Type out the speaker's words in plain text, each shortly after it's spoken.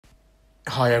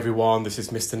Hi everyone, this is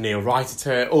Mr Neel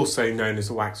Raithatha, also known as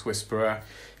the Wax Whisperer.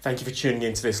 Thank you for tuning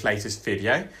in to this latest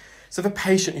video. So the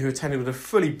patient who attended with a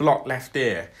fully blocked left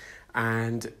ear,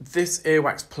 and this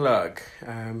earwax plug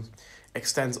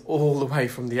extends all the way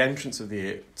from the entrance of the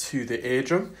ear to the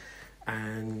eardrum.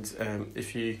 And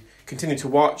if you continue to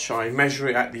watch, I measure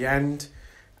it at the end,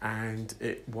 and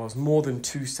it was more than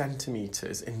 2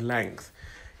 centimetres in length.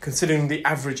 Considering the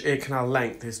average ear canal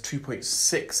length is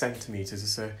 2.6 centimetres,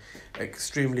 it's an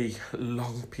extremely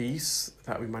long piece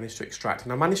that we managed to extract.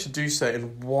 And I managed to do so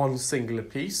in one singular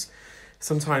piece.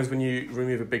 Sometimes when you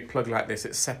remove a big plug like this,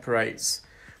 it separates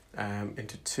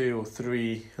into 2 or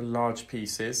 3 large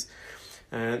pieces.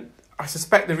 And I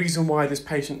suspect the reason why this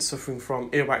patient's suffering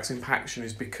from earwax impaction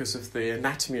is because of the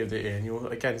anatomy of the ear. And you'll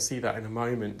again see that in a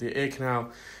moment. The ear canal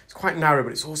is quite narrow,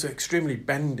 but it's also extremely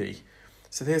bendy.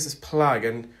 So there's this plug,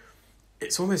 and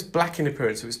it's almost black in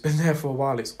appearance. So it's been there for a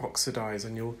while. It's oxidized,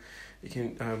 and you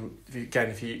can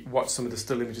if you watch some of the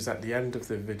still images at the end of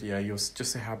the video, you'll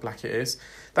just see how black it is.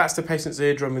 That's the patient's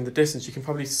eardrum in the distance. You can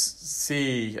probably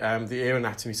see the ear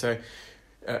anatomy. So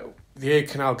the ear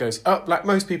canal goes up like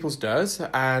most people's does,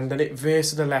 and then it veers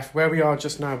to the left. Where we are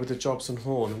just now with the Jobson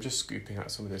horn, I'm just scooping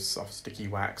out some of this soft sticky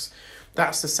wax.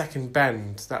 That's the second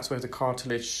bend. That's where the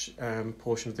cartilage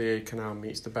portion of the ear canal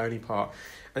meets the bony part.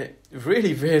 And it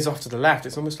really veers off to the left.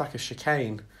 It's almost like a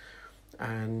chicane.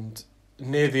 And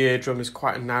near the eardrum is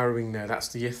quite a narrowing there. That's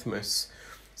the isthmus.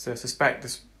 So I suspect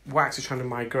this wax is trying to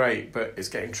migrate, but it's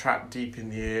getting trapped deep in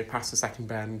the ear past the second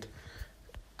bend.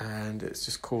 And it's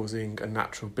just causing a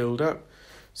natural build-up.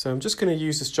 So I'm just going to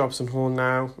use this Jobson horn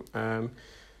now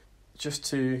just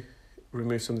to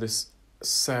remove some of this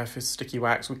surface sticky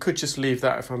wax. We could just leave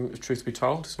that, if I'm truth be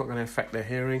told. It's not going to affect their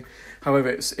hearing. However,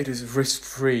 it is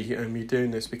risk-free, and me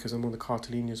doing this because I'm on the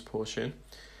cartilaginous portion.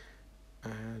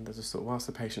 And I just thought, whilst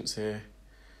the patient's here,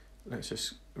 let's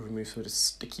just remove some of the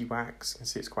sticky wax. You can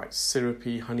see it's quite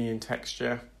syrupy, honey in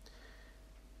texture.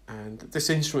 And this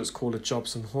instrument's called a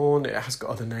Jobson horn. It has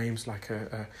got other names like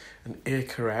an ear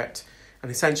carrette, and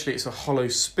essentially it's a hollow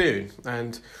spoon.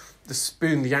 And the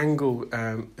spoon, the angle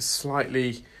is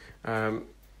slightly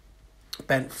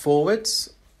bent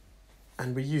forwards,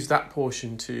 and we use that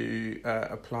portion to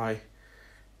apply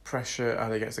pressure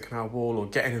either against the canal wall or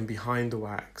getting in behind the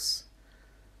wax.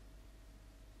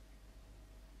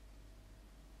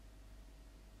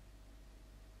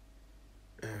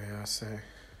 There we are, so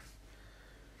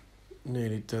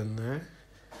nearly done there.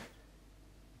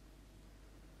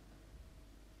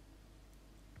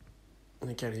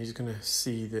 And again, he's going to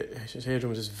see that his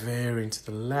eardrum is just veering to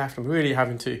the left. I'm really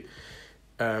having to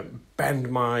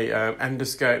bend my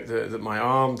endoscope, my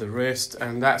arm, the wrist,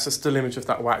 and that's a still image of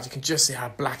that wax. You can just see how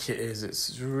black it is.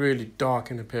 It's really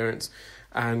dark in appearance.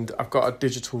 And I've got a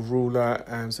digital ruler,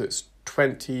 so it's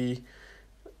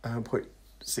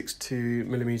 20.62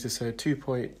 millimeters, so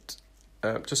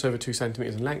just over 2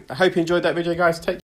 centimeters in length. I hope you enjoyed that video, guys. Take